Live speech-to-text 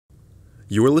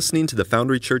You are listening to the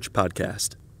Foundry Church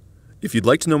podcast. If you'd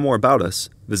like to know more about us,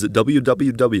 visit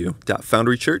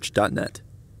www.foundrychurch.net.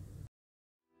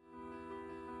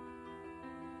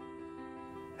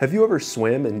 Have you ever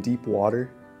swam in deep water?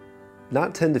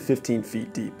 Not 10 to 15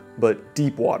 feet deep, but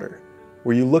deep water,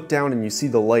 where you look down and you see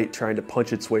the light trying to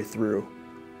punch its way through,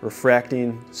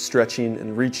 refracting, stretching,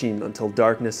 and reaching until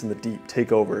darkness and the deep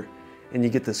take over, and you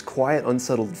get this quiet,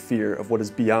 unsettled fear of what is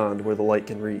beyond where the light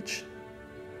can reach.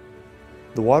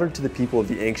 The water to the people of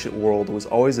the ancient world was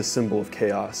always a symbol of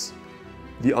chaos,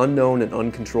 the unknown and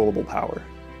uncontrollable power,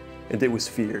 and it was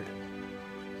feared.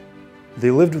 They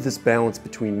lived with this balance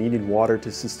between needing water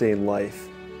to sustain life,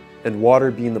 and water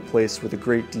being the place where the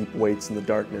great deep waits in the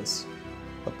darkness,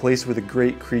 a place where the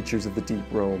great creatures of the deep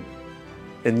roam.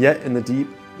 And yet in the deep,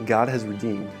 God has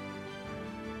redeemed.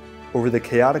 Over the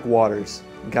chaotic waters,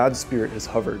 God's Spirit has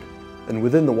hovered, and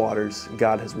within the waters,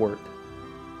 God has worked.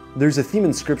 There's a theme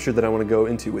in Scripture that I want to go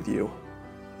into with you,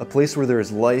 a place where there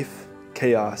is life,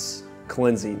 chaos,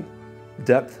 cleansing,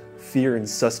 depth, fear, and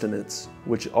sustenance,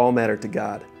 which all matter to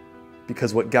God,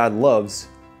 because what God loves,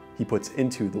 He puts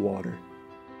into the water.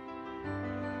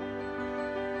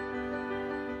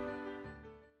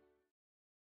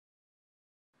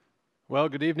 Well,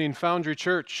 good evening, Foundry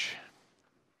Church.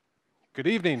 Good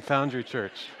evening, Foundry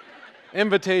Church.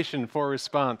 Invitation for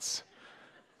response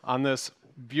on this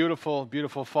beautiful,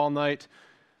 beautiful fall night.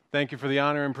 Thank you for the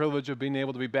honor and privilege of being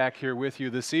able to be back here with you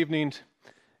this evening.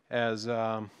 As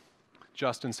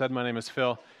Justin said, my name is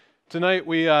Phil. Tonight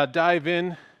we dive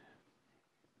in,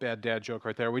 bad dad joke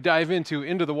right there, we dive into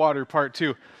the Water Part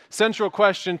 2. Central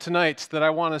question tonight that I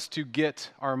want us to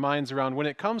get our minds around: when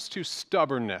it comes to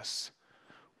stubbornness,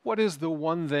 what is the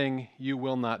one thing you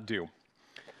will not do?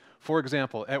 For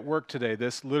example, at work today,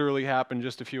 this literally happened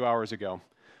just a few hours ago.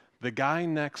 The guy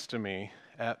next to me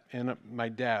in my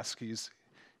desk, he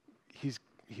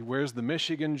wears the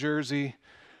Michigan jersey,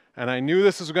 and I knew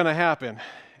this was going to happen.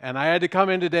 And I had to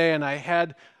come in today, and I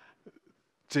had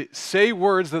to say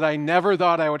words that I never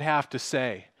thought I would have to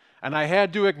say. And I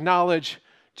had to acknowledge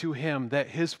to him that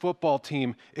his football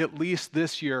team, at least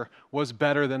this year, was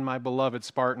better than my beloved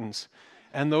Spartans.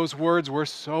 And those words were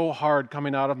so hard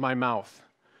coming out of my mouth.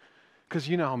 Because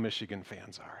you know how Michigan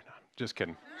fans are. No, just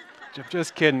kidding.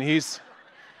 Just kidding.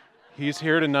 He's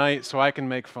here tonight, so I can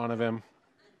make fun of him.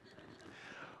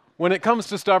 When it comes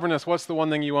to stubbornness, what's the one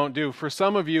thing you won't do? For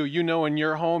some of you, you know in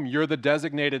your home, you're the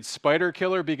designated spider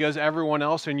killer because everyone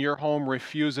else in your home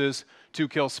refuses to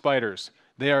kill spiders.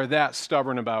 They are that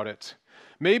stubborn about it.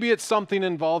 Maybe it's something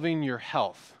involving your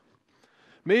health.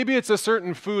 Maybe it's a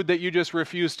certain food that you just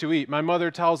refuse to eat. My mother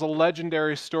tells a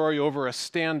legendary story over a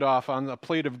standoff on a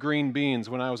plate of green beans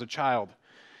when I was a child.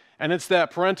 And it's that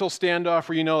parental standoff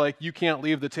where you know, like, you can't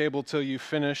leave the table till you've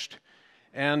finished.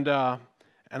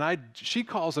 She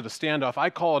calls it a standoff.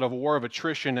 I call it a war of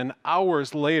attrition. And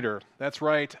hours later, that's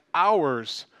right,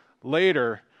 hours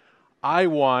later, I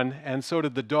won, and so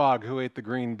did the dog who ate the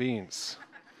green beans.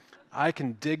 I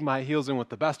can dig my heels in with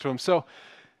the best of them. So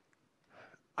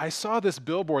I saw this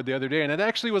billboard the other day, and it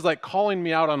actually was like calling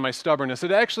me out on my stubbornness.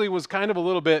 It actually was kind of a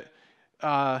little bit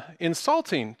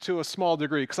insulting to a small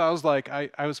degree, because I was like,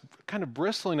 I was kind of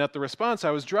bristling at the response.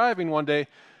 I was driving one day,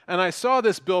 and I saw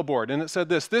this billboard, and it said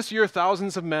this year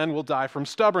thousands of men will die from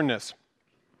stubbornness.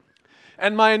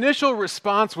 And my initial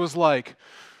response was like,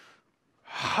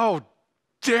 how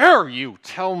dare you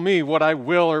tell me what I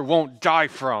will or won't die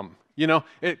from? You know,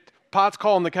 pot's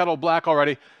calling the kettle black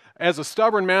already. As a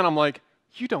stubborn man, I'm like,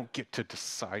 you don't get to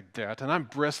decide that. And I'm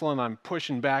bristling, I'm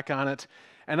pushing back on it.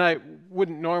 And I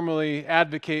wouldn't normally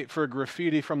advocate for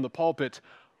graffiti from the pulpit,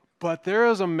 but there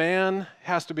is a man,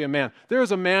 has to be a man, there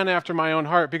is a man after my own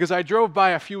heart, because I drove by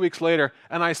a few weeks later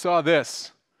and I saw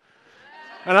this.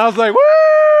 And I was like,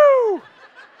 woo!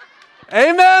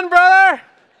 Amen, brother!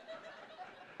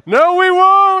 No, we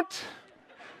won't!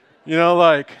 You know,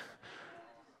 like,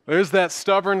 there's that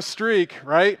stubborn streak,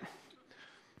 right?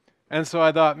 And so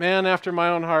I thought, man after my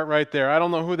own heart right there. I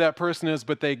don't know who that person is,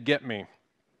 but they get me.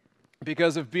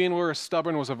 Because if being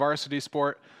stubborn was a varsity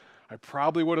sport, I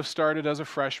probably would have started as a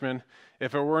freshman.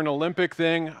 If it were an Olympic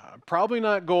thing, probably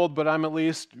not gold, but I'm at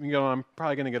least, I'm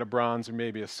probably going to get a bronze or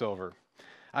maybe a silver.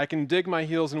 I can dig my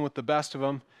heels in with the best of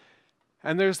them.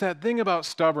 And there's that thing about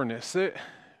stubbornness. It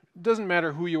doesn't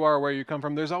matter who you are, where you come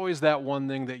from. There's always that one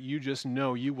thing that you just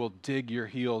know you will dig your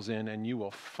heels in and you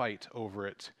will fight over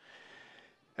it.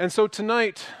 And so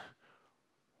tonight,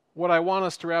 what I want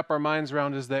us to wrap our minds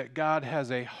around is that God has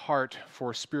a heart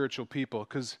for spiritual people,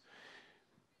 because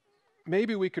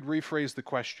maybe we could rephrase the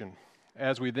question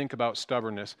as we think about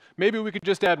stubbornness. Maybe we could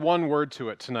just add one word to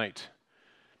it tonight.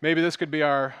 maybe this could be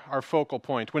our focal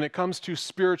point. When it comes to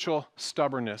spiritual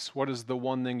stubbornness, what is the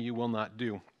one thing you will not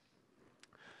do?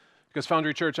 Because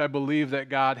Foundry Church, I believe that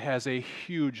God has a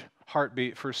huge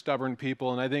heartbeat for stubborn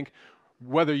people, and I think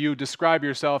whether you describe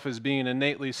yourself as being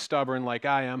innately stubborn like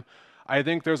I am, I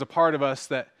think there's a part of us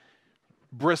that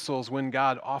bristles when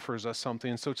God offers us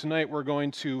something. So tonight we're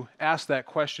going to ask that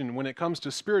question. When it comes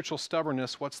to spiritual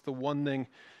stubbornness, what's the one thing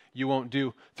you won't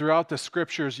do? Throughout the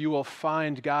scriptures, you will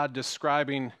find God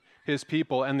describing his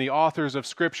people and the authors of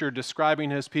scripture describing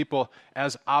his people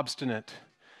as obstinate,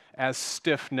 as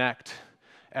stiff-necked,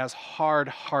 as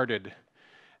hard-hearted.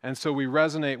 And so we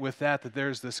resonate with that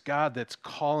there's this God that's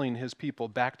calling his people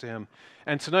back to him.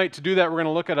 And tonight, to do that, we're going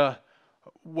to look at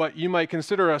what you might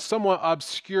consider a somewhat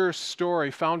obscure story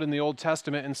found in the Old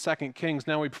Testament in 2 Kings.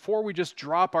 Now, before we just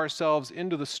drop ourselves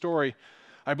into the story,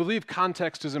 I believe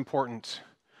context is important.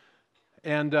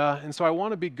 And so I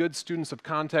want to be good students of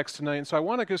context tonight. And so I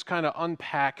want to just kind of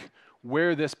unpack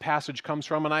where this passage comes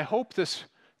from. And I hope this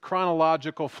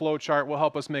chronological flow chart will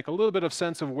help us make a little bit of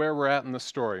sense of where we're at in the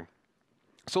story.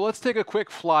 So let's take a quick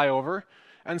flyover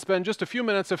and spend just a few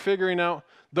minutes of figuring out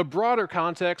the broader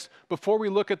context before we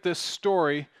look at this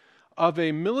story of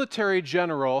a military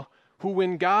general who,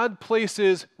 when God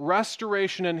places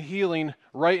restoration and healing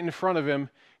right in front of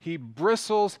him, he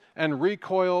bristles and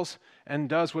recoils and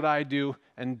does what I do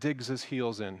and digs his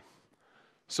heels in.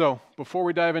 So before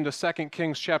we dive into 2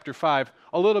 Kings chapter 5,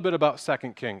 a little bit about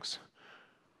 2 Kings.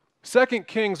 2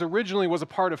 Kings originally was a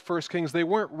part of 1 Kings. They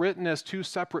weren't written as two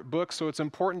separate books, so it's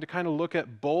important to kind of look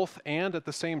at both and at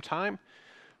the same time.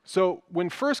 So when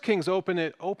 1 Kings open,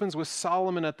 it opens with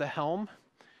Solomon at the helm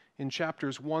in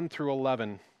chapters 1 through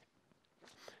 11.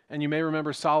 And you may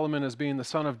remember Solomon as being the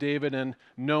son of David and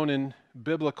known in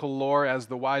biblical lore as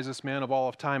the wisest man of all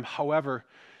of time. However,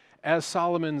 as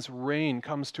Solomon's reign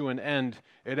comes to an end,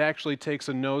 it actually takes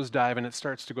a nosedive and it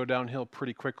starts to go downhill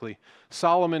pretty quickly.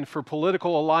 Solomon, for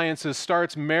political alliances,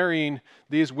 starts marrying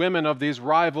these women of these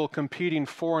rival competing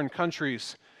foreign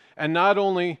countries. And not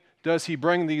only does he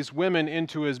bring these women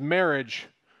into his marriage,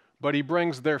 but he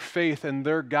brings their faith and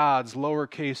their gods,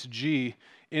 lowercase g,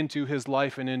 into his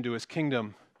life and into his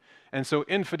kingdom. And so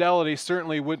fidelity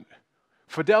certainly wouldn't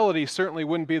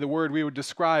be the word we would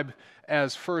describe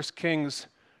as 1 Kings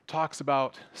talks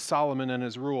about Solomon and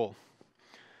his rule.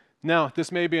 Now,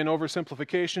 this may be an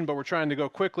oversimplification, but we're trying to go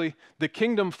quickly. The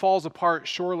kingdom falls apart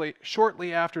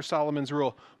shortly after Solomon's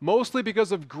rule, mostly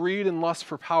because of greed and lust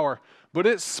for power, but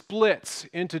it splits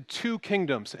into two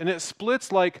kingdoms, and it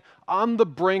splits like on the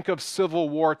brink of civil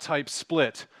war type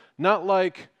split. Not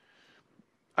like,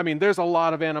 there's a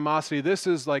lot of animosity. This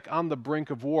is like on the brink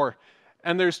of war.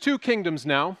 And there's two kingdoms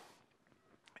now.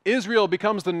 Israel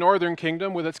becomes the northern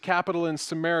kingdom with its capital in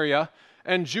Samaria,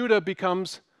 and Judah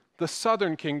becomes the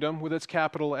southern kingdom with its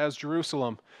capital as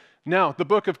Jerusalem. Now, the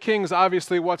book of Kings,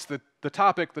 obviously, what's the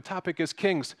topic? The topic is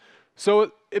kings.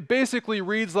 So it basically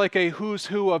reads like a who's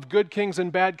who of good kings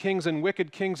and bad kings and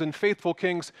wicked kings and faithful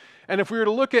kings. And if we were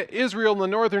to look at Israel and the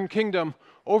northern kingdom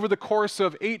over the course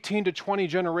of 18 to 20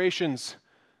 generations,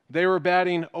 they were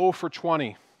batting 0 for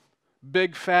 20.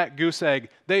 Big fat goose egg.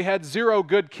 They had 0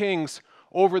 good kings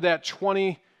over that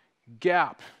 20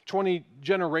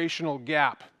 generational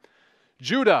gap.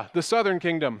 Judah, the southern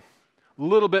kingdom, a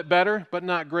little bit better, but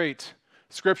not great.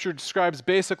 Scripture describes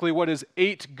basically what is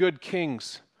 8 good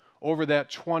kings over that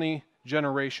 20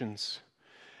 generations.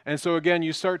 And so again,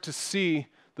 you start to see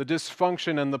the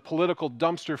dysfunction and the political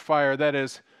dumpster fire that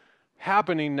is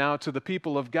happening now to the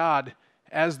people of God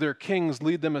as their kings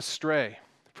lead them astray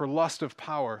for lust of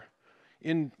power,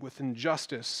 with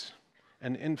injustice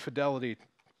and infidelity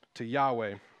to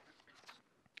Yahweh.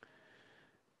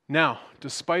 Now,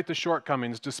 despite the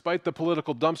shortcomings, despite the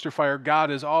political dumpster fire,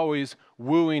 God is always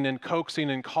wooing and coaxing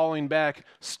and calling back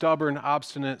stubborn,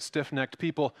 obstinate, stiff-necked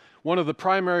people. One of the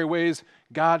primary ways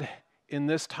God in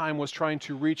this time was trying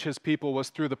to reach his people was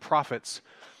through the prophets.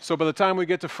 So by the time we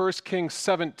get to 1 Kings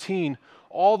 17,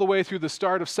 all the way through the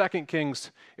start of 2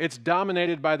 Kings, it's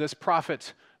dominated by this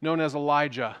prophet known as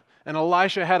Elijah. And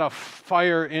Elisha had a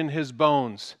fire in his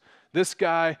bones. This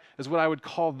guy is what I would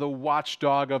call the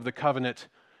watchdog of the covenant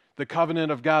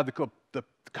of God, the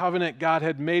covenant God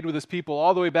had made with his people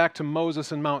all the way back to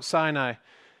Moses and Mount Sinai.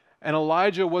 And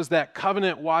Elijah was that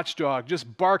covenant watchdog,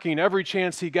 just barking every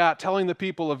chance he got, telling the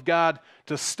people of God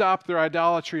to stop their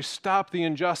idolatry, stop the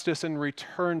injustice, and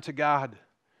return to God.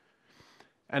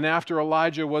 And after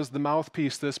Elijah was the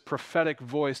mouthpiece, this prophetic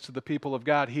voice to the people of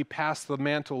God, he passed the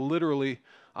mantle literally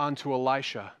onto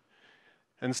Elisha.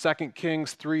 In 2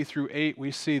 Kings 3 through 8,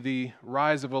 we see the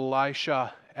rise of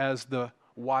Elisha as the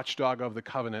watchdog of the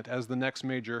covenant, as the next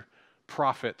major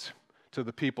prophet to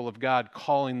the people of God,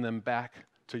 calling them back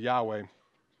to Yahweh.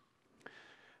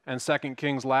 And 2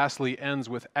 Kings lastly ends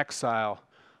with exile.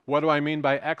 What do I mean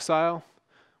by exile?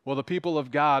 Well, the people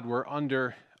of God were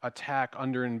under attack,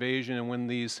 under invasion, and when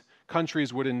these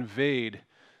countries would invade,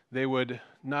 they would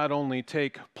not only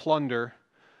take plunder,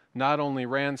 not only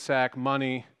ransack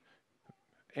money,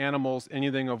 animals,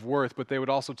 anything of worth, but they would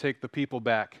also take the people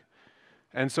back.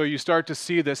 And so you start to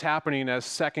see this happening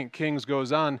as 2 Kings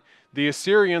goes on. The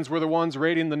Assyrians were the ones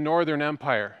raiding the northern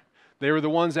empire. They were the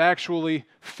ones actually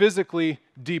physically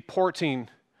deporting,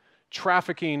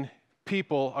 trafficking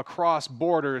people across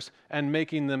borders and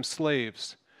making them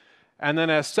slaves. And then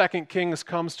as 2 Kings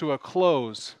comes to a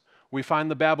close, we find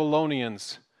the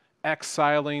Babylonians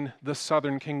exiling the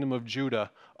southern kingdom of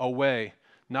Judah away,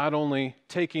 not only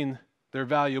taking their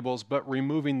valuables, but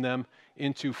removing them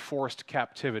into forced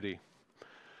captivity.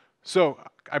 So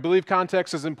I believe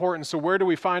context is important. So where do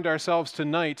we find ourselves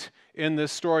tonight in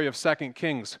this story of 2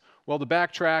 Kings? Well, to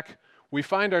backtrack, we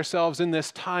find ourselves in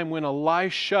this time when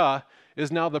Elisha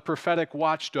is now the prophetic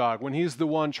watchdog, when he's the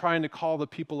one trying to call the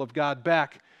people of God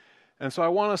back. And so I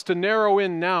want us to narrow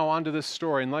in now onto this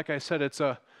story. And like I said,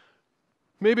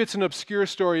 maybe it's an obscure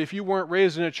story. If you weren't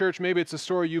raised in a church, maybe it's a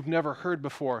story you've never heard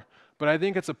before. But I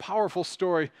think it's a powerful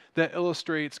story that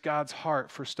illustrates God's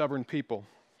heart for stubborn people.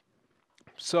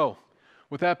 So,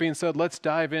 with that being said, let's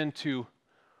dive into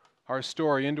our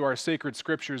story, into our sacred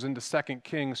scriptures, into 2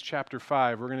 Kings chapter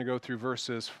 5. We're going to go through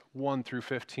verses 1 through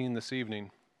 15 this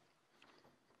evening.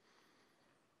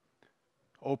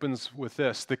 Opens with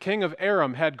this. The king of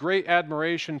Aram had great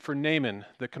admiration for Naaman,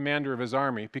 the commander of his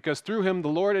army, because through him the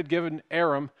Lord had given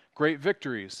Aram great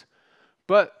victories.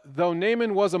 But though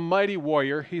Naaman was a mighty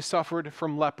warrior, he suffered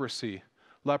from leprosy,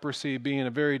 leprosy being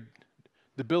a very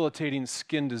debilitating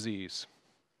skin disease.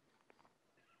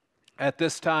 At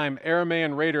this time,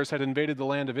 Aramean raiders had invaded the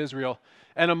land of Israel,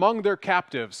 and among their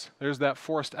captives, there's that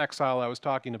forced exile I was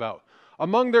talking about,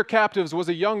 among their captives was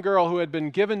a young girl who had been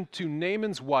given to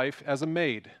Naaman's wife as a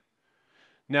maid.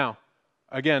 Now,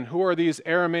 again, who are these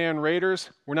Aramean raiders?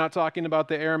 We're not talking about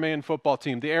the Aramean football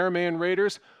team. The Aramean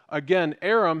raiders, again,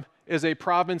 Aram is a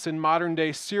province in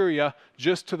modern-day Syria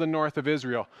just to the north of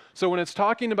Israel. So when it's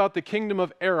talking about the kingdom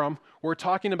of Aram, we're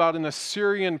talking about an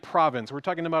Assyrian province. We're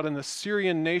talking about an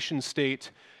Assyrian nation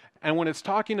state. And when it's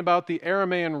talking about the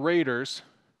Aramean raiders,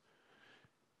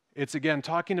 it's again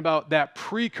talking about that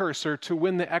precursor to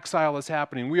when the exile is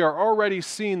happening. We are already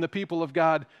seeing the people of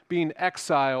God being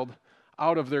exiled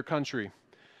out of their country.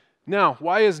 Now,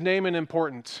 why is Naaman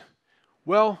important?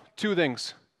 Well, two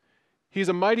things. He's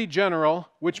a mighty general,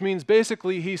 which means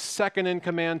basically he's second in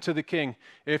command to the king.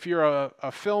 If you're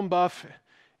a film buff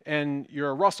and you're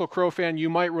a Russell Crowe fan, you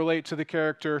might relate to the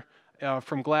character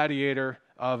from Gladiator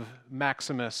of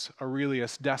Maximus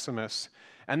Aurelius Decimus.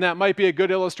 And that might be a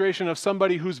good illustration of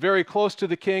somebody who's very close to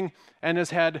the king and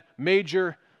has had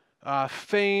major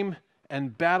fame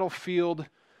and battlefield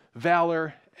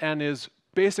valor and is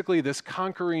basically this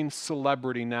conquering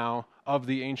celebrity now of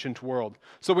the ancient world.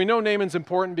 So we know Naaman's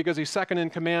important because he's second in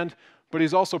command, but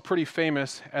he's also pretty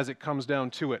famous as it comes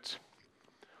down to it.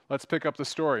 Let's pick up the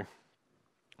story.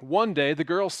 One day the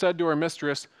girl said to her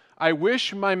mistress, "I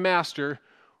wish my master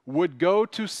would go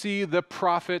to see the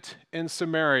prophet in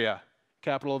Samaria,"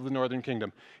 capital of the northern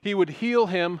kingdom. "He would heal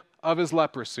him of his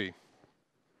leprosy."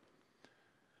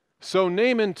 So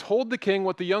Naaman told the king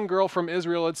what the young girl from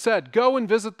Israel had said. "Go and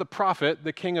visit the prophet,"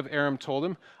 the king of Aram told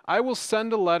him. "I will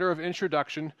send a letter of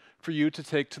introduction for you to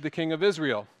take to the king of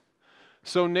Israel."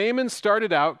 So Naaman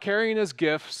started out carrying as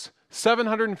gifts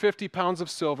 750 pounds of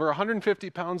silver,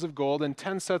 150 pounds of gold, and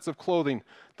 10 sets of clothing.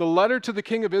 The letter to the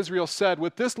king of Israel said,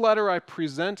 "With this letter I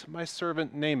present my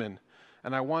servant Naaman,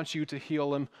 and I want you to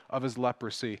heal him of his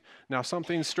leprosy." Now,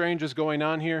 something strange is going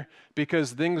on here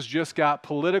because things just got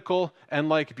political, and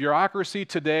like bureaucracy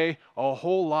today, a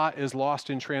whole lot is lost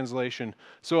in translation.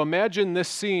 So imagine this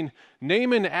scene.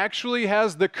 Naaman actually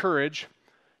has the courage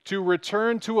to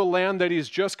return to a land that he's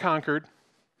just conquered,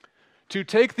 to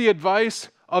take the advice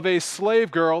of a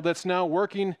slave girl that's now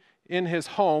working in his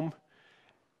home,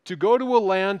 to go to a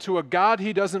land, to a God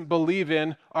he doesn't believe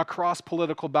in, across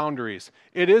political boundaries.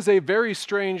 It is a very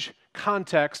strange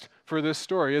context for this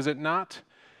story, is it not?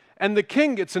 And the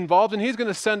king gets involved, and he's going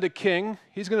to send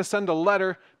a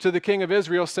letter to the king of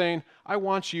Israel saying, "I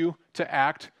want you to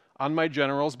act on my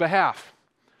general's behalf."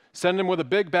 Send him with a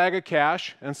big bag of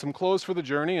cash and some clothes for the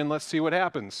journey, and let's see what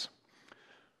happens.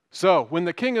 So when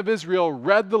the king of Israel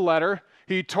read the letter,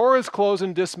 he tore his clothes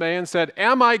in dismay and said,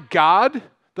 "Am I God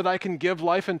that I can give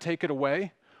life and take it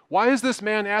away? Why is this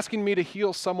man asking me to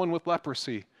heal someone with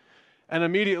leprosy?" And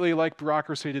immediately, like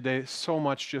bureaucracy today, so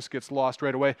much just gets lost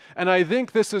right away. And I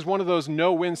think this is one of those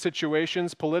no-win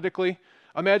situations politically.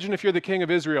 Imagine if you're the king of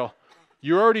Israel.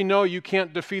 You already know you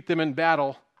can't defeat them in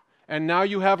battle, and now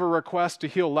you have a request to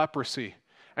heal leprosy.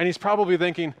 And he's probably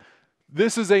thinking,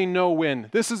 this is a no-win.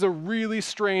 This is a really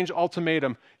strange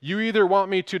ultimatum. You either want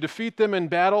me to defeat them in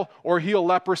battle or heal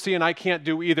leprosy, and I can't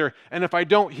do either. And if I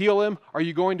don't heal him, are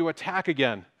you going to attack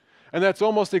again? And that's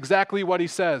almost exactly what he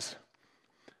says.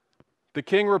 The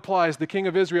king replies, the king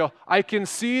of Israel, I can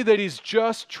see that he's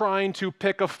just trying to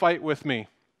pick a fight with me.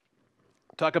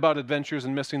 Talk about adventures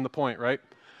and missing the point, right?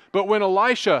 But when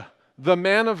Elisha, the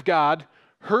man of God,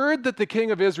 heard that the king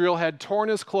of Israel had torn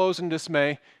his clothes in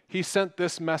dismay, he sent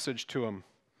this message to him.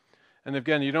 And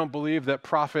again, you don't believe that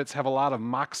prophets have a lot of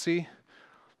moxie?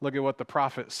 Look at what the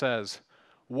prophet says.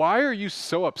 Why are you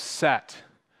so upset?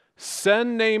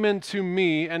 Send Naaman to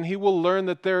me, and he will learn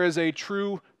that there is a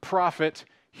true prophet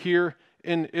here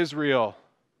in Israel.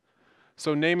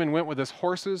 So Naaman went with his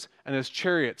horses and his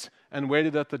chariots and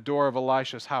waited at the door of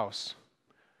Elisha's house.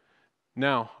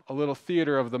 Now, a little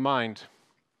theater of the mind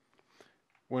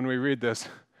when we read this.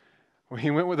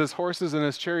 He went with his horses and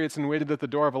his chariots and waited at the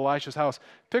door of Elisha's house.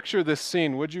 Picture this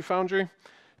scene, would you, Foundry?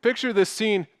 Picture this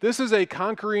scene. This is a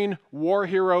conquering war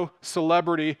hero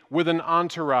celebrity with an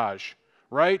entourage,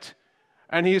 right?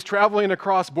 And he's traveling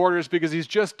across borders because he's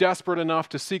just desperate enough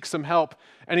to seek some help.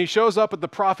 And he shows up at the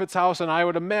prophet's house, and I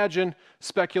would imagine,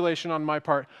 speculation on my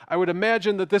part, I would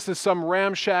imagine that this is some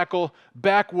ramshackle,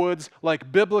 backwoods,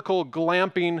 like biblical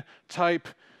glamping type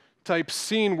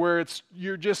scene where it's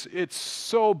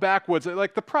so backwoods.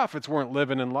 Like the prophets weren't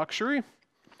living in luxury.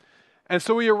 And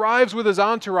so he arrives with his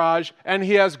entourage, and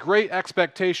he has great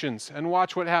expectations. And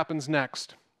watch what happens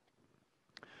next.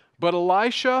 But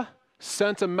Elisha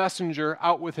sent a messenger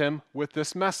out with him with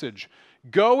this message.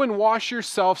 Go and wash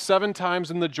yourself 7 times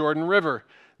in the Jordan River.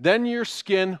 Then your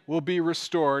skin will be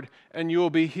restored, and you will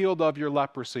be healed of your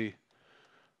leprosy.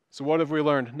 So what have we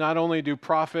learned? Not only do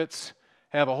prophets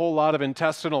have a whole lot of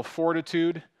intestinal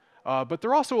fortitude, but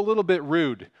they're also a little bit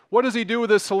rude. What does he do with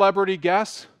his celebrity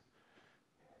guest?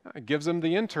 He gives him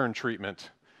the intern treatment.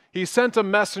 He sent a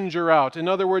messenger out. In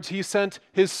other words, he sent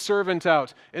his servant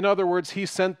out. In other words, he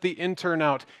sent the intern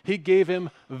out. He gave him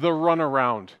the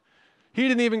runaround. He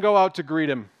didn't even go out to greet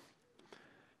him.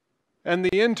 And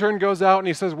the intern goes out and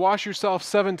he says, wash yourself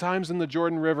 7 times in the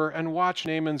Jordan River, and watch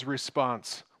Naaman's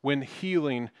response when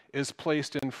healing is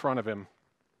placed in front of him.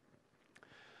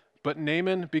 But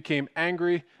Naaman became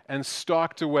angry and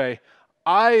stalked away.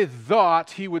 I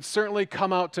thought he would certainly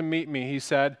come out to meet me, he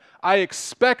said. I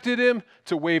expected him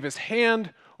to wave his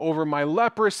hand over my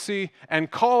leprosy and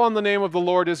call on the name of the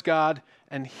Lord his God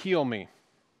and heal me.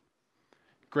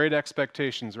 Great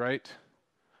expectations, right?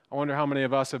 I wonder how many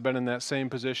of us have been in that same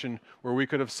position where we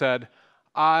could have said,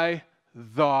 I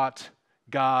thought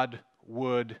God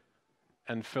would,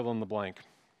 and fill in the blank.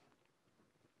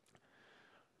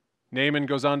 Naaman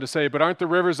goes on to say, but aren't the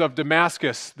rivers of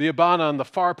Damascus, the Abana, and the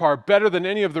Pharpar better than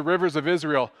any of the rivers of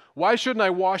Israel? Why shouldn't I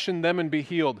wash in them and be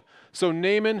healed? So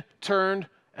Naaman turned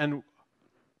and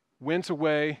went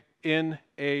away in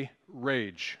a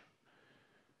rage.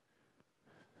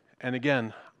 And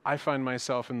again, I find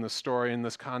myself in this story, in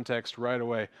this context right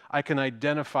away. I can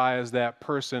identify as that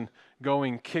person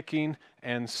going kicking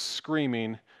and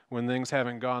screaming when things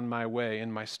haven't gone my way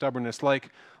in my stubbornness. Like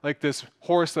this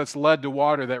horse that's led to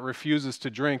water that refuses to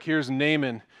drink. Here's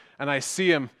Naaman, and I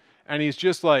see him, and he's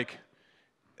just like,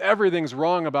 everything's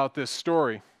wrong about this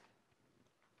story.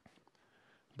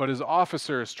 But his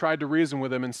officers tried to reason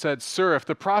with him and said, Sir, if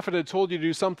the prophet had told you to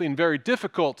do something very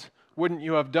difficult, wouldn't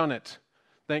you have done it?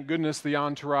 Thank goodness the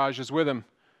entourage is with him.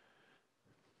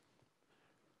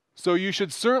 So you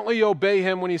should certainly obey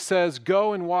him when he says,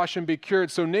 go and wash and be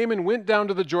cured. So Naaman went down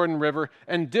to the Jordan River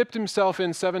and dipped himself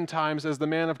in 7 times as the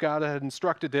man of God had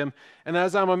instructed him. And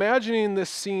as I'm imagining this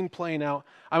scene playing out,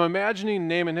 I'm imagining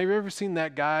Naaman. Have you ever seen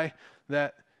that guy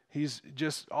that he's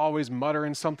just always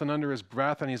muttering something under his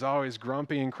breath and he's always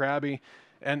grumpy and crabby?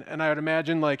 And I would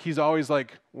imagine like he's always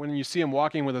like, when you see him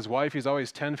walking with his wife, he's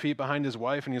always 10 feet behind his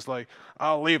wife, and he's like,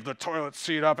 I'll leave the toilet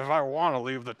seat up if I want to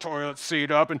leave the toilet seat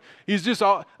up. And he's just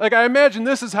all, like, I imagine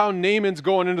this is how Naaman's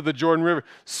going into the Jordan River.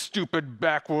 Stupid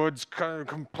backwoods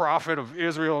prophet of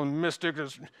Israel and mystic,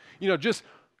 just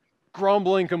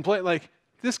grumbling, complaining. Like,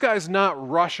 this guy's not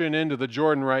rushing into the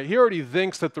Jordan, right? He already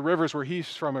thinks that the rivers where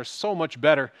he's from are so much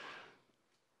better,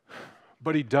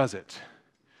 but he does it.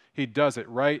 He does it,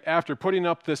 right? After putting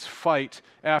up this fight,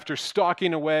 after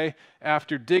stalking away,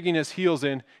 after digging his heels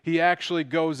in, he actually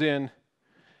goes in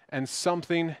and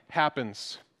something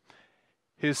happens.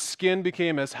 His skin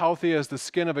became as healthy as the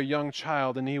skin of a young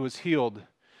child, and he was healed.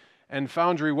 And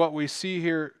Foundry, what we see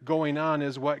here going on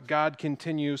is what God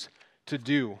continues to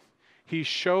do. He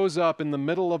shows up in the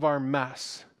middle of our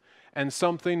mess, and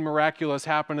something miraculous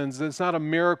happens. It's not a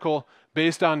miracle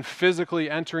based on physically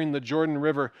entering the Jordan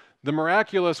River. The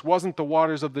miraculous wasn't the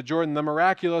waters of the Jordan. The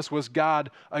miraculous was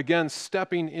God, again,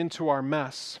 stepping into our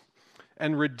mess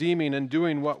and redeeming and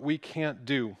doing what we can't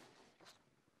do.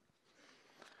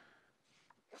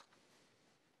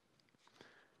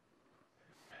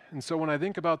 And so when I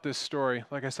think about this story,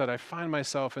 like I said, I find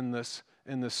myself in this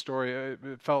story.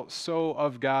 It felt so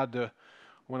of God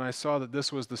when I saw that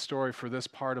this was the story for this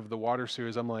part of the water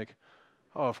series. I'm like,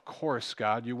 oh, of course,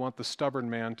 God, you want the stubborn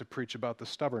man to preach about the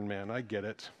stubborn man. I get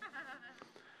it.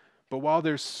 But while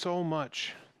there's so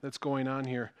much that's going on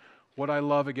here, what I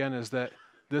love again is that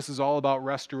this is all about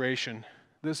restoration.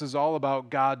 This is all about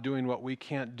God doing what we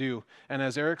can't do. And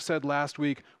as Eric said last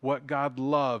week, what God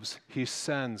loves, he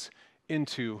sends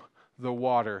into the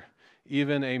water.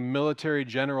 Even a military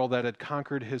general that had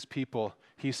conquered his people,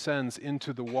 he sends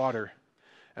into the water.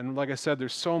 And like I said,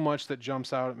 there's so much that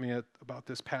jumps out at me about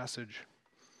this passage.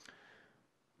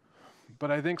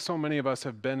 But I think so many of us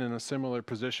have been in a similar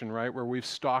position, right? Where we've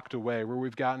stalked away, where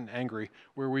we've gotten angry,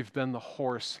 where we've been the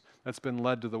horse that's been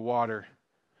led to the water,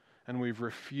 and we've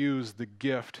refused the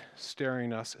gift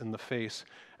staring us in the face.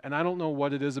 And I don't know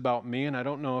what it is about me, and I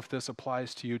don't know if this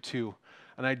applies to you too.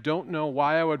 And I don't know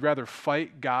why I would rather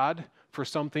fight God for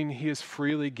something he is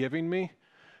freely giving me.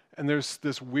 And there's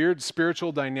this weird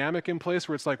spiritual dynamic in place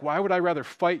where it's like, why would I rather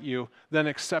fight you than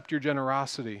accept your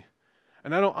generosity?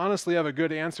 And I don't honestly have a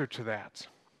good answer to that.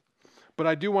 But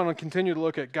I do want to continue to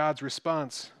look at God's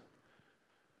response.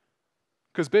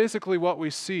 Because basically what we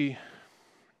see,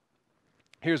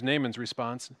 here's Naaman's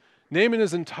response. Naaman and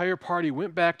his entire party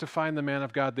went back to find the man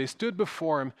of God. They stood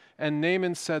before him, and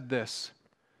Naaman said this,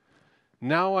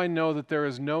 "Now I know that there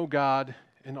is no God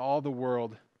in all the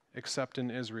world except in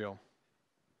Israel."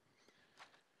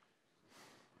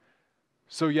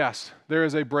 So yes, there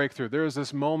is a breakthrough. There is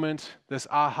this moment, this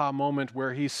aha moment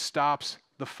where he stops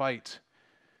the fight.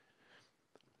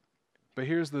 But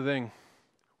here's the thing.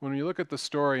 When you look at the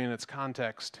story in its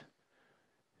context,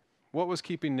 what was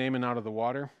keeping Naaman out of the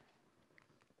water?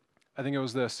 I think it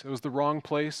was this. It was the wrong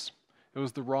place. It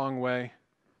was the wrong way.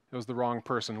 It was the wrong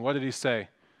person. What did he say?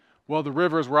 Well, the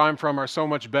rivers where I'm from are so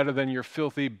much better than your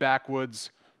filthy backwoods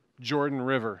Jordan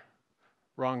River.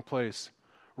 Wrong place.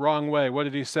 Wrong way. What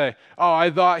did he say? Oh, I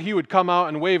thought he would come out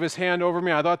and wave his hand over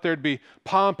me. I thought there'd be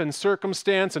pomp and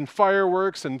circumstance and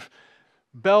fireworks and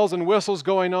bells and whistles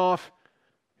going off.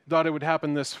 Thought it would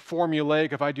happen this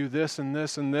formulaic. If I do this and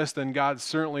this and this, then God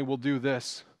certainly will do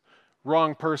this.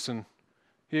 Wrong person.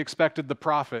 He expected the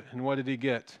prophet, and what did he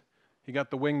get? He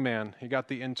got the wingman. He got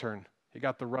the intern. He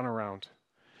got the runaround.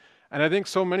 And I think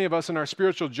so many of us in our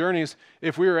spiritual journeys,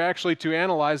 if we were actually to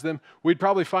analyze them, we'd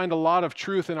probably find a lot of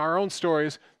truth in our own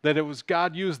stories that it was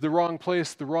God used the wrong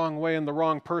place, the wrong way, and the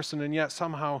wrong person, and yet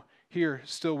somehow here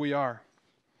still we are.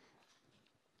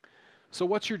 So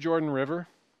what's your Jordan River?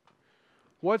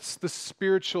 What's the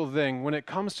spiritual thing? When it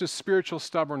comes to spiritual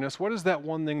stubbornness, what is that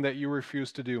one thing that you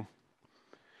refuse to do?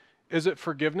 Is it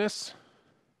forgiveness?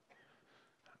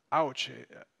 Ouch,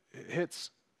 it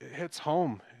hits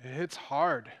home, it hits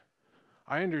hard.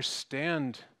 I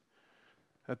understand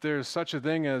that there's such a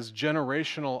thing as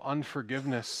generational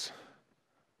unforgiveness.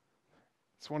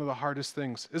 It's one of the hardest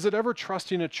things. Is it ever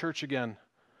trusting a church again?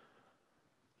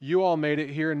 You all made it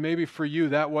here, and maybe for you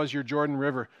that was your Jordan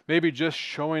River. Maybe just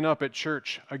showing up at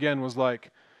church again was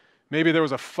like, maybe there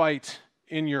was a fight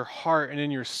in your heart and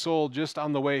in your soul just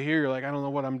on the way here. You're like, I don't know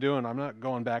what I'm doing. I'm not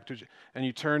going back to, and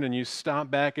you turn and you stomp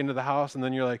back into the house, and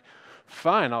then you're like,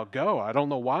 fine, I'll go. I don't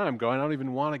know why I'm going. I don't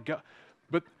even want to go.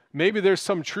 But maybe there's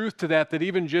some truth to that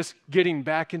even just getting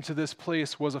back into this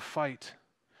place was a fight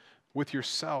with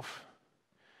yourself.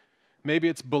 Maybe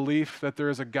it's belief that there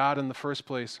is a God in the first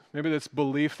place. Maybe it's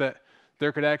belief that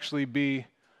there could actually be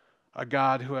a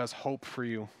God who has hope for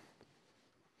you.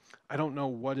 I don't know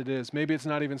what it is. Maybe it's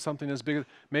not even something as big.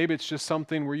 Maybe it's just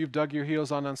something where you've dug your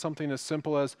heels on something as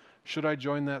simple as, should I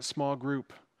join that small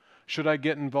group? Should I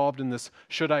get involved in this?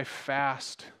 Should I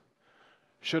fast?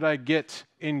 Should I get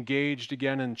engaged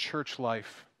again in church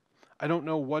life? I don't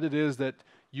know what it is that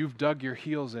you've dug your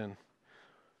heels in.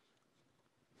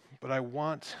 But I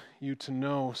want you to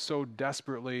know so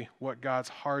desperately what God's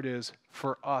heart is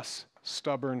for us,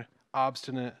 stubborn,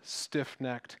 obstinate,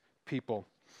 stiff-necked people.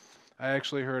 I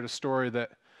actually heard a story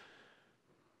that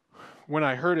when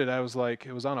I heard it, I was like,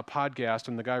 it was on a podcast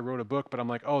and the guy wrote a book, but I'm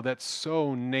like, oh, that's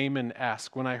so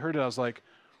Naaman-esque. When I heard it, I was like,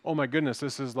 oh my goodness,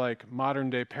 this is like modern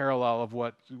day parallel of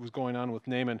what was going on with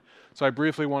Naaman. So I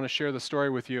briefly want to share the story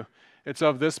with you. It's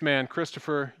of this man,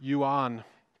 Christopher Yuan.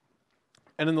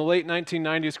 And in the late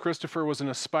 1990s, Christopher was an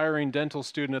aspiring dental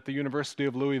student at the University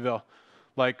of Louisville,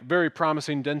 like very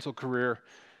promising dental career.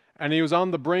 And he was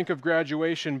on the brink of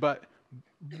graduation, but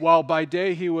while by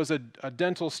day he was a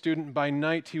dental student, by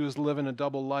night he was living a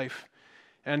double life.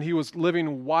 And he was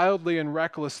living wildly and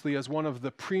recklessly as one of the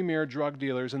premier drug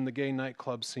dealers in the gay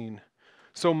nightclub scene.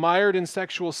 So mired in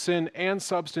sexual sin and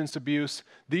substance abuse,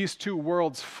 these two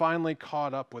worlds finally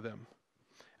caught up with him.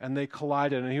 And they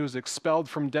collided, and he was expelled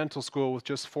from dental school with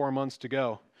just 4 months to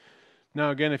go.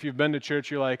 Now again, if you've been to church,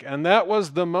 you're like, and that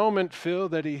was the moment, Phil,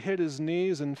 that he hit his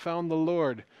knees and found the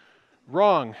Lord.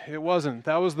 Wrong, it wasn't.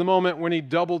 That was the moment when he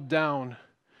doubled down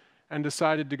and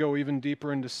decided to go even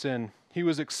deeper into sin. He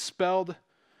was expelled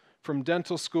from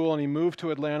dental school, and he moved to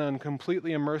Atlanta and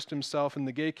completely immersed himself in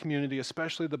the gay community,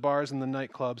 especially the bars and the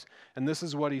nightclubs. And this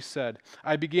is what he said: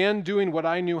 I began doing what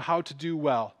I knew how to do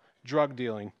well, drug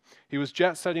dealing. He was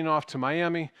jet setting off to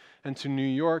Miami and to New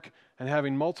York and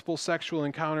having multiple sexual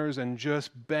encounters and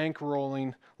just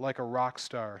bankrolling like a rock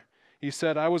star. He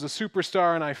said, I was a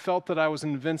superstar and I felt that I was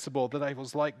invincible, that I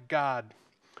was like God.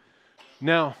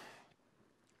 Now,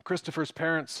 Christopher's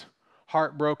parents,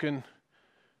 heartbroken,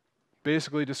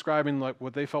 basically describing like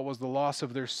what they felt was the loss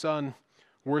of their son,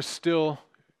 were still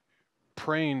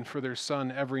praying for their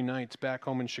son every night back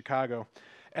home in Chicago.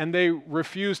 And they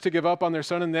refused to give up on their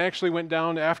son, and they actually went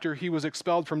down after he was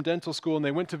expelled from dental school, and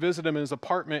they went to visit him in his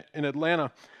apartment in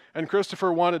Atlanta. And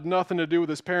Christopher wanted nothing to do with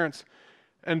his parents.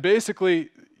 And basically,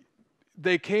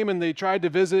 they came and they tried to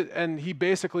visit, and he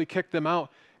basically kicked them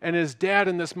out. And his dad,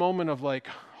 in this moment of like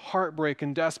heartbreak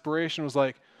and desperation, was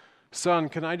like, son,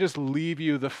 can I just leave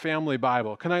you the family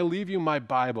Bible? Can I leave you my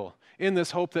Bible? In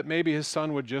this hope that maybe his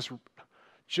son would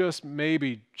just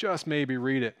maybe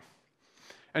read it.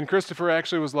 And Christopher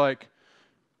actually was like,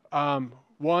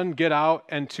 one, get out,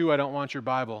 and two, I don't want your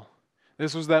Bible.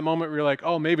 This was that moment where you're like,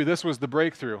 oh, maybe this was the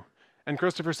breakthrough. And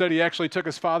Christopher said he actually took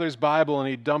his father's Bible and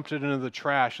he dumped it into the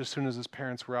trash as soon as his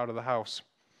parents were out of the house.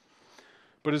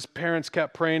 But his parents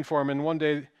kept praying for him, and one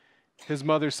day his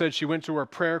mother said she went to her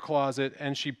prayer closet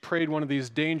and she prayed one of these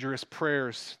dangerous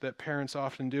prayers that parents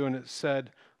often do, and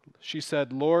she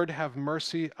said, Lord, have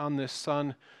mercy on this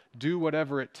son, do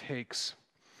whatever it takes.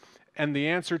 And the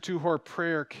answer to her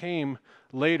prayer came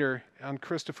later on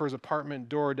Christopher's apartment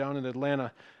door down in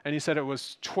Atlanta. And he said it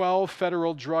was 12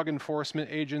 federal drug enforcement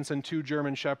agents and 2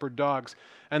 German Shepherd dogs.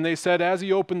 And they said as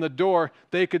he opened the door,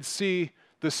 they could see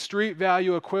the street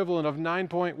value equivalent of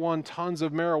 9.1 tons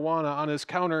of marijuana on his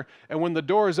counter. And when the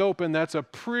door is open, that's a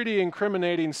pretty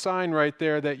incriminating sign right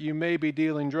there that you may be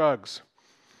dealing drugs.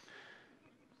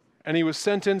 And he was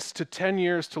sentenced to 10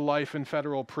 years to life in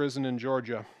federal prison in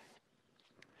Georgia.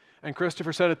 And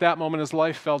Christopher said at that moment his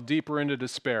life fell deeper into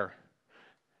despair.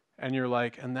 And you're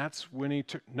like, and that's when he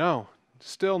no,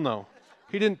 still no.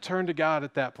 He didn't turn to God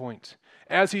at that point.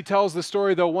 As he tells the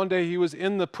story, though, one day he was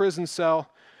in the prison cell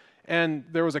and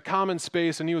there was a common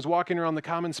space, and he was walking around the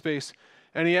common space,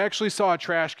 and he actually saw a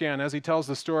trash can as he tells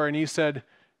the story, and he said,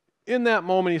 in that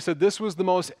moment, he said, this was the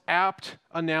most apt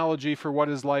analogy for what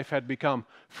his life had become.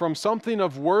 From something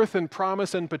of worth and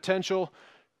promise and potential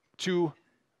to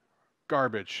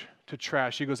garbage, to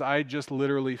trash. He goes, I just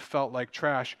literally felt like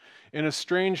trash. In a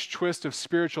strange twist of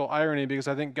spiritual irony, because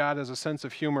I think God has a sense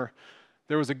of humor,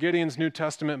 there was a Gideon's New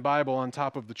Testament Bible on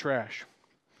top of the trash.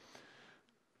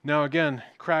 Now again,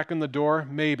 crack in the door,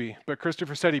 maybe. But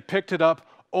Christopher said he picked it up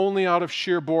only out of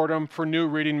sheer boredom for new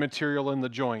reading material in the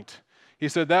joint. He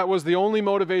said that was the only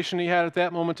motivation he had at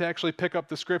that moment to actually pick up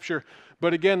the scripture.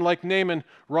 But again, like Naaman,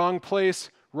 wrong place,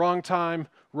 wrong time,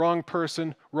 wrong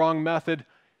person, wrong method.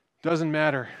 Doesn't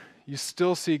matter. You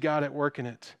still see God at work in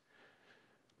it.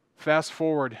 Fast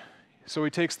forward. So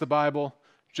he takes the Bible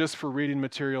just for reading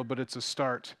material, but it's a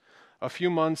start. A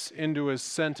few months into his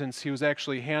sentence, he was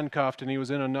actually handcuffed, and he was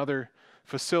in another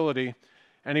facility.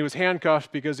 And he was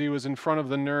handcuffed because he was in front of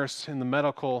the nurse in the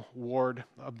medical ward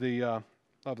of the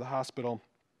hospital.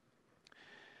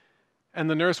 And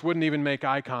the nurse wouldn't even make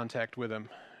eye contact with him.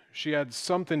 She had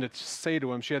something to say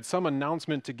to him. She had some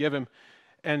announcement to give him,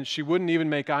 and she wouldn't even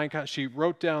make eye contact. She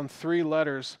wrote down 3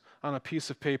 letters on a piece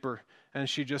of paper, and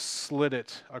she just slid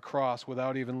it across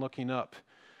without even looking up.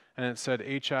 And it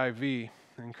said HIV.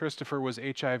 And Christopher was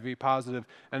HIV positive.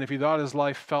 And if he thought his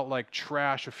life felt like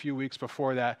trash a few weeks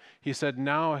before that, he said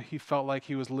now he felt like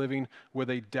he was living with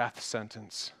a death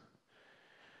sentence.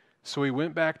 So he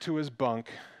went back to his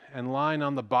bunk, and lying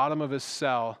on the bottom of his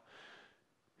cell,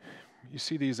 you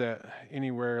see these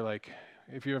anywhere, like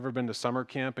if you've ever been to summer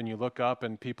camp and you look up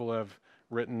and people have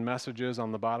written messages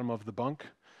on the bottom of the bunk.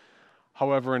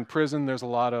 However, in prison, there's a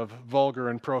lot of vulgar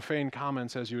and profane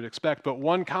comments, as you would expect. But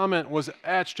one comment was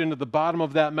etched into the bottom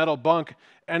of that metal bunk,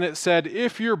 and it said,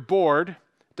 "If you're bored, ...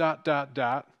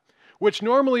 which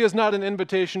normally is not an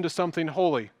invitation to something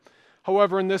holy.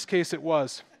 However, in this case, it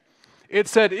was. It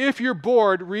said, "If you're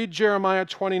bored, read Jeremiah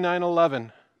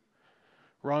 29:11.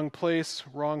 Wrong place,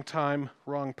 wrong time,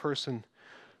 wrong person.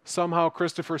 Somehow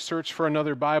Christopher searched for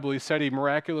another Bible. He said he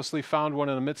miraculously found one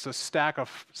amidst a stack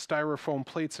of styrofoam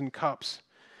plates and cups.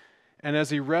 And as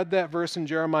he read that verse in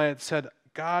Jeremiah, it said,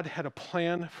 God had a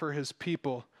plan for his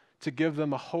people to give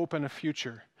them a hope and a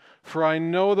future. For I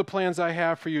know the plans I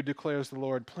have for you, declares the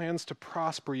Lord, plans to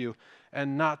prosper you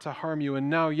and not to harm you. And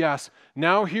now, yes,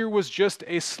 now here was just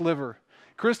a sliver.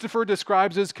 Christopher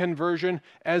describes his conversion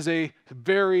as a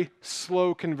very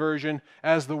slow conversion,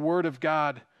 as the Word of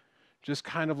God, just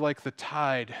kind of like the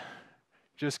tide,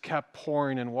 just kept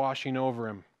pouring and washing over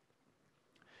him.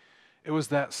 It was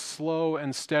that slow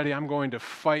and steady, I'm going to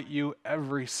fight you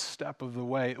every step of the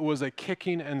way. It was a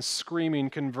kicking and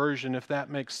screaming conversion, if that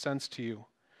makes sense to you.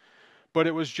 But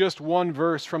it was just one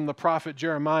verse from the prophet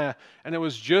Jeremiah, and it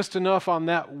was just enough on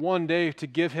that one day to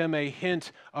give him a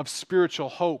hint of spiritual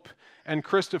hope. And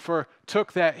Christopher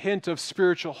took that hint of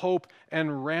spiritual hope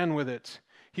and ran with it.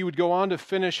 He would go on to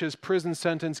finish his prison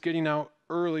sentence, getting out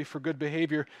early for good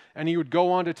behavior, and he would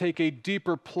go on to take a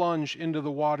deeper plunge into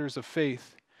the waters of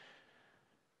faith.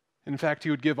 In fact, he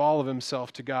would give all of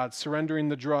himself to God, surrendering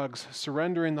the drugs,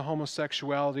 surrendering the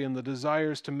homosexuality and the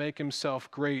desires to make himself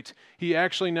great. He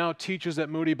actually now teaches at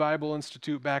Moody Bible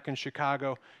Institute back in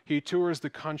Chicago. He tours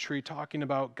the country talking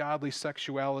about godly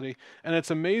sexuality. And it's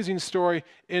an amazing story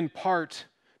in part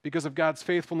because of God's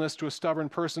faithfulness to a stubborn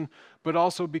person, but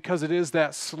also because it is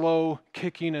that slow,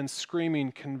 kicking and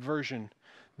screaming conversion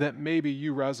that maybe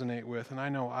you resonate with, and I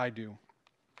know I do.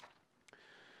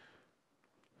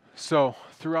 So,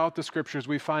 throughout the scriptures,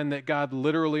 we find that God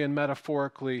literally and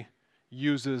metaphorically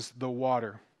uses the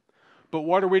water. But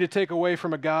what are we to take away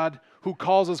from a God who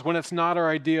calls us when it's not our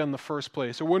idea in the first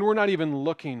place, or when we're not even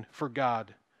looking for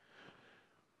God?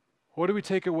 What do we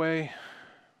take away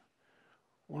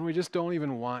when we just don't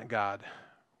even want God,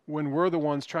 when we're the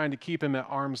ones trying to keep him at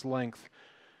arm's length?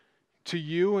 To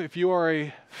you, if you are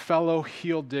a fellow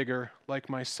heel digger like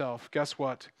myself, guess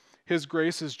what? His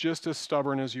grace is just as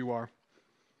stubborn as you are.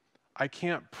 I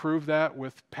can't prove that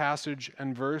with passage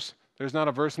and verse. There's not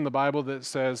a verse in the Bible that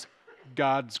says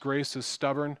God's grace is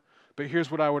stubborn, but here's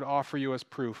what I would offer you as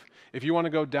proof. If you want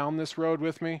to go down this road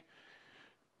with me,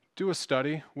 do a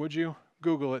study, would you?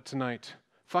 Google it tonight.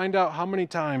 Find out how many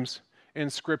times in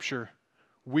Scripture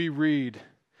we read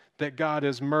that God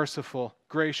is merciful,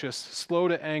 gracious, slow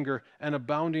to anger, and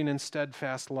abounding in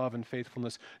steadfast love and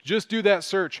faithfulness. Just do that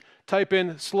search. Type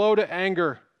in slow to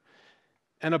anger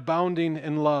and abounding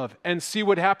in love, and see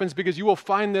what happens, because you will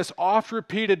find this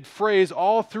oft-repeated phrase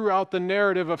all throughout the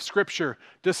narrative of Scripture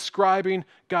describing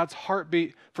God's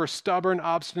heartbeat for stubborn,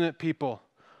 obstinate people.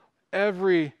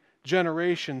 Every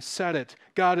generation said it.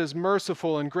 God is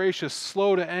merciful and gracious,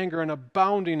 slow to anger, and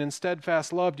abounding in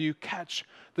steadfast love. Do you catch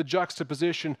the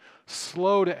juxtaposition?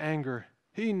 Slow to anger.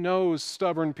 He knows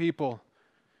stubborn people.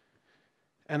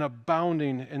 And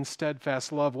abounding in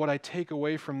steadfast love. What I take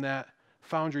away from that,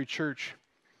 Foundry Church,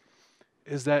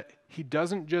 is that he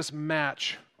doesn't just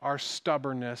match our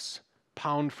stubbornness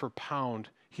pound for pound.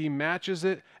 He matches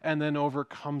it and then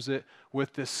overcomes it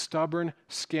with this stubborn,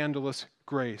 scandalous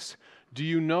grace. Do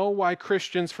you know why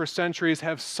Christians for centuries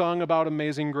have sung about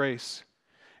amazing grace?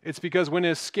 It's because when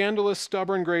his scandalous,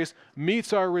 stubborn grace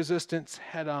meets our resistance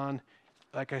head on,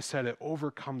 like I said, it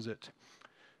overcomes it.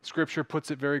 Scripture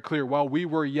puts it very clear. While we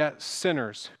were yet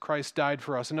sinners, Christ died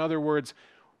for us. In other words,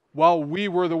 while we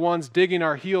were the ones digging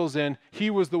our heels in, he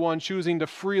was the one choosing to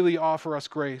freely offer us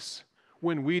grace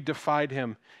when we defied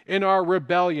him. In our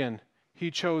rebellion,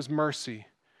 he chose mercy.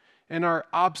 In our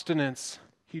obstinance,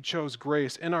 he chose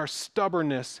grace. In our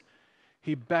stubbornness,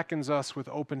 he beckons us with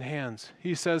open hands.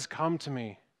 He says, come to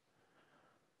me.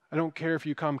 I don't care if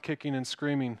you come kicking and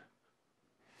screaming.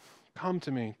 Come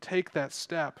to me. Take that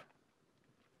step.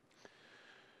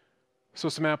 So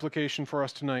some application for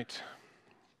us tonight.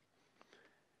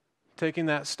 Taking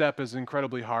that step is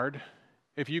incredibly hard.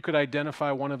 If you could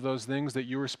identify one of those things that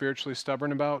you were spiritually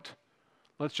stubborn about,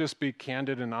 let's just be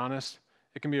candid and honest.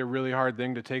 It can be a really hard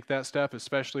thing to take that step,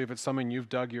 especially if it's something you've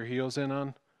dug your heels in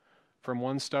on, from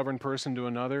one stubborn person to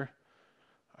another.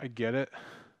 I get it.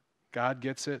 God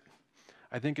gets it.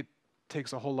 I think it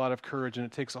takes a whole lot of courage and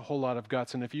it takes a whole lot of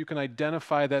guts. And if you can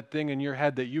identify that thing in your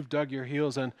head that you've dug your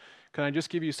heels in, can I just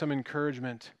give you some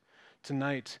encouragement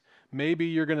tonight? Maybe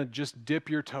you're going to just dip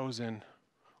your toes in,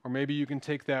 or maybe you can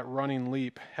take that running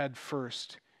leap head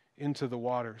first into the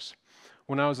waters.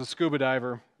 When I was a scuba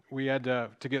diver, we had to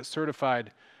get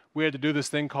certified, we had to do this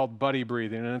thing called buddy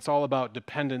breathing, and it's all about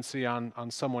dependency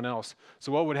on someone else.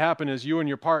 So what would happen is you and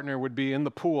your partner would be in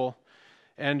the pool,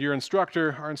 and our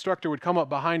instructor would come up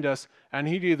behind us, and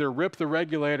he'd either rip the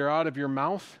regulator out of your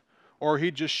mouth, or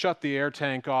he'd just shut the air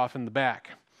tank off in the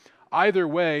back. Either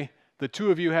way, the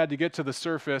two of you had to get to the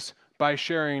surface by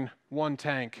sharing one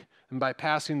tank and by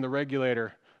passing the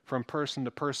regulator from person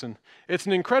to person. It's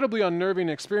an incredibly unnerving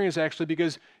experience, actually,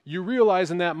 because you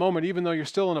realize in that moment, even though you're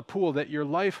still in a pool, that your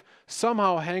life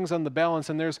somehow hangs on the balance,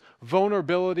 and there's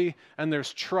vulnerability, and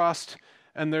there's trust,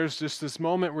 and there's just this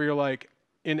moment where you're like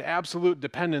in absolute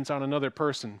dependence on another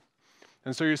person.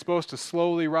 And so you're supposed to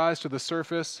slowly rise to the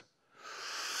surface.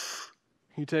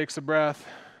 He takes a breath.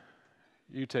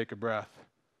 You take a breath.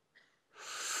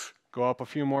 Go up a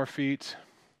few more feet,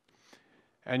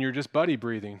 and you're just buddy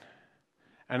breathing.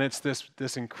 And it's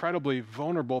this incredibly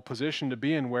vulnerable position to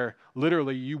be in, where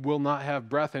literally you will not have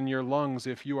breath in your lungs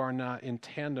if you are not in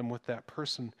tandem with that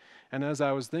person. And as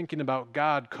I was thinking about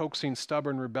God coaxing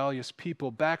stubborn, rebellious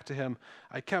people back to him,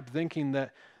 I kept thinking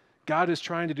that God is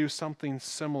trying to do something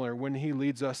similar when he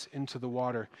leads us into the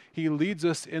water. He leads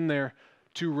us in there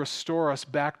to restore us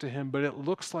back to him, but it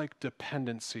looks like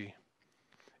dependency.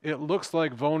 It looks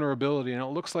like vulnerability, and it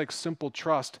looks like simple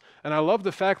trust. And I love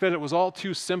the fact that it was all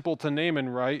too simple to Naaman,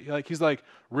 right? Like, he's like,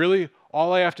 really?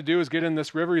 All I have to do is get in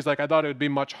this river? He's like, I thought it would be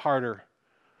much harder.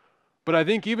 But I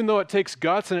think even though it takes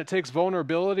guts and it takes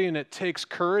vulnerability and it takes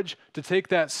courage to take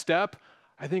that step,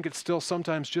 I think it's still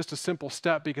sometimes just a simple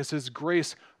step because his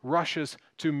grace rushes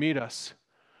to meet us.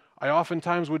 I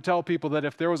oftentimes would tell people that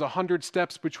if there was 100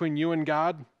 steps between you and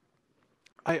God,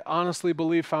 I honestly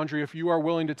believe, Foundry, if you are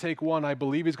willing to take one, I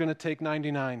believe he's going to take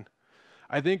 99.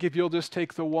 I think if you'll just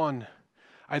take the one,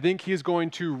 I think he's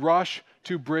going to rush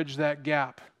to bridge that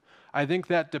gap. I think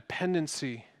that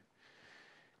dependency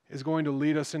is going to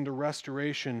lead us into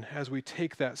restoration as we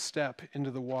take that step into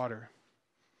the water.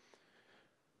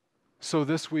 So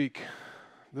this week,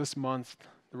 this month,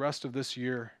 the rest of this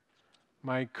year,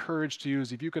 my courage to you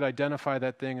is if you could identify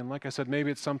that thing, and like I said, maybe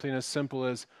it's something as simple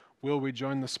as, will we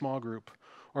join the small group?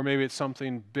 Or maybe it's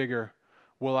something bigger.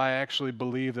 Will I actually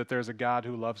believe that there's a God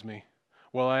who loves me?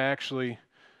 Will I actually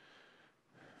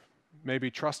maybe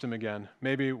trust him again?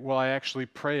 Maybe will I actually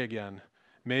pray again?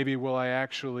 Maybe will I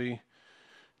actually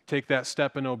take that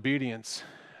step in obedience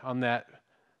on that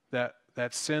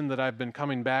sin that I've been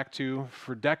coming back to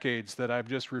for decades, that I've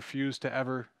just refused to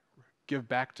ever give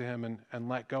back to him and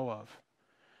let go of.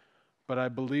 But I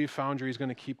believe Foundry is going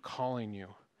to keep calling you,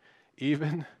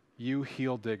 even you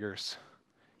heel diggers.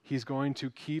 He's going to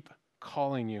keep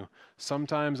calling you.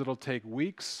 Sometimes it'll take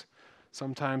weeks.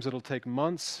 Sometimes it'll take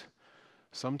months.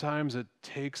 Sometimes it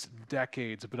takes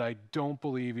decades, but I don't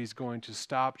believe he's going to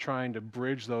stop trying to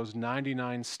bridge those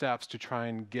 99 steps to try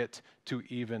and get to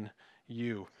even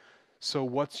you. So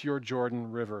what's your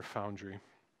Jordan River, Foundry?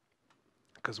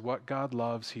 Because what God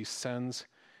loves, he sends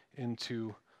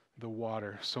into the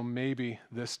water. So maybe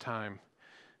this time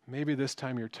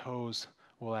your toes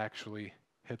will actually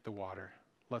hit the water.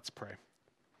 Let's pray.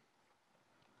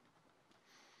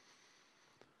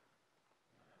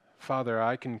 Father,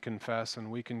 I can confess,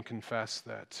 and we can confess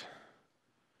that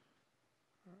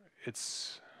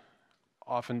it's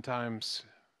oftentimes,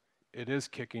 it is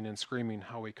kicking and screaming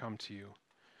how we come to you.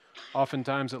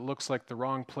 Oftentimes it looks like the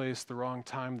wrong place, the wrong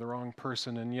time, the wrong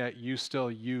person, and yet you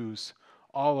still use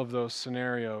all of those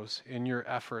scenarios in your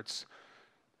efforts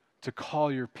to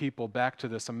call your people back to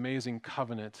this amazing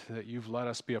covenant that you've let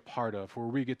us be a part of, where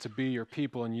we get to be your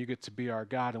people and you get to be our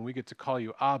God, and we get to call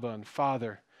you Abba and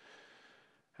Father,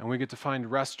 and we get to find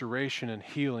restoration and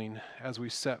healing as we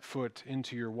set foot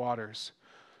into your waters.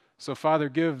 So Father,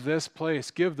 give this place,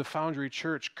 give the Foundry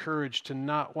Church courage to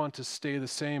not want to stay the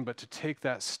same, but to take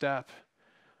that step.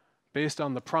 Based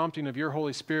on the prompting of your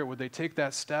Holy Spirit, would they take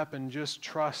that step and just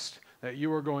trust that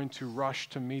you are going to rush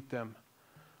to meet them?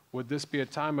 Would this be a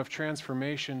time of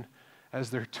transformation as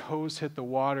their toes hit the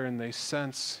water and they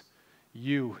sense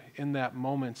you in that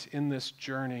moment, in this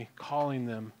journey, calling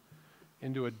them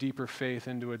into a deeper faith,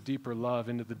 into a deeper love,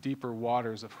 into the deeper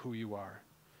waters of who you are?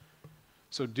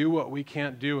 So do what we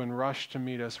can't do and rush to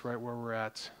meet us right where we're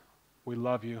at. We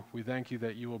love you. We thank you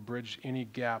that you will bridge any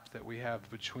gap that we have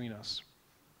between us.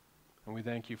 And we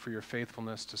thank you for your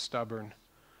faithfulness to stubborn,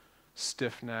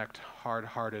 stiff-necked,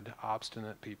 hard-hearted,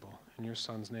 obstinate people. In your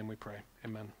Son's name we pray.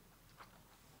 Amen.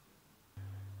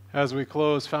 As we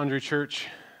close, Foundry Church,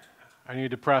 I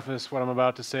need to preface what I'm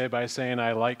about to say by saying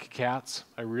I like cats.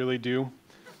 I really do.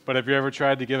 But have you ever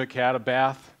tried to give a cat a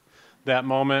bath? That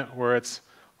moment where it's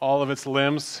all of its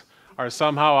limbs are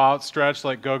somehow outstretched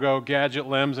like go-go gadget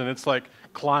limbs, and it's like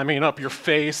climbing up your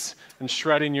face and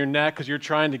shredding your neck because you're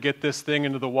trying to get this thing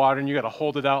into the water, and you got to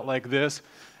hold it out like this,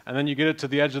 and then you get it to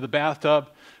the edge of the bathtub,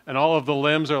 and all of the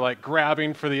limbs are like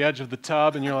grabbing for the edge of the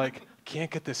tub, and you're like,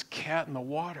 can't get this cat in the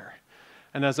water.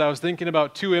 And as I was thinking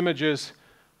about two images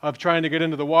of trying to get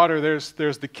into the water, there's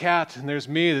the cat, and there's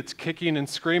me that's kicking and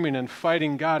screaming and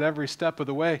fighting God every step of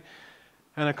the way.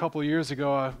 And a couple of years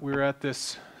ago, we were at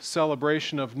this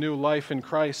celebration of new life in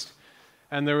Christ,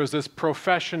 and there was this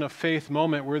profession of faith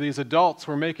moment where these adults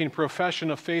were making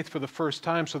profession of faith for the first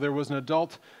time. So there was an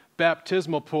adult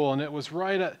baptismal pool, and it was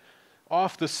right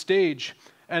off the stage.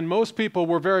 And most people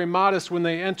were very modest when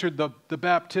they entered the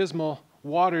baptismal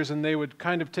waters, and they would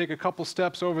kind of take a couple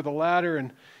steps over the ladder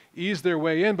and ease their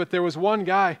way in. But there was one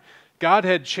guy, God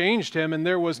had changed him, and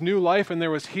there was new life, and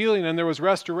there was healing, and there was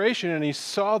restoration, and he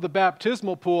saw the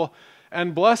baptismal pool,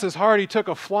 and bless his heart, he took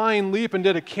a flying leap and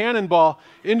did a cannonball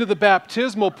into the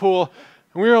baptismal pool.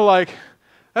 And we were like,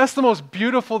 that's the most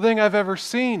beautiful thing I've ever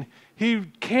seen. He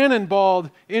cannonballed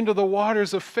into the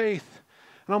waters of faith.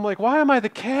 And I'm like, why am I the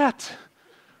cat?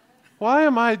 Why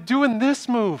am I doing this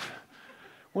move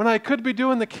when I could be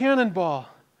doing the cannonball?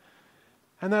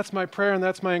 And that's my prayer, and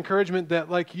that's my encouragement, that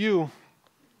like you,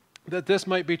 that this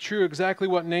might be true, exactly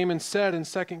what Naaman said in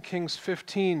 2 Kings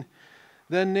 15.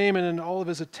 Then Naaman and all of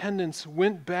his attendants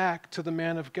went back to the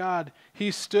man of God.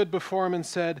 He stood before him and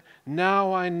said,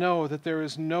 now I know that there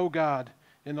is no God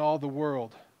in all the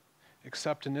world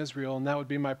except in Israel. And that would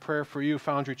be my prayer for you,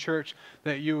 Foundry Church,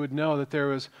 that you would know that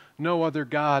there is no other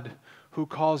God who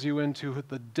calls you into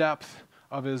the depth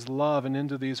of his love and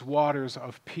into these waters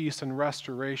of peace and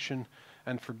restoration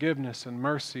and forgiveness and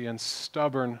mercy and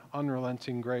stubborn,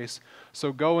 unrelenting grace.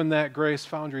 So go in that grace,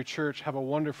 Foundry Church. Have a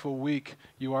wonderful week.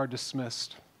 You are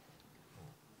dismissed.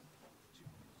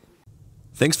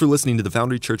 Thanks for listening to the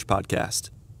Foundry Church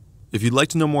podcast. If you'd like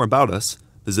to know more about us,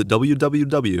 visit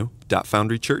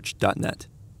www.foundrychurch.net.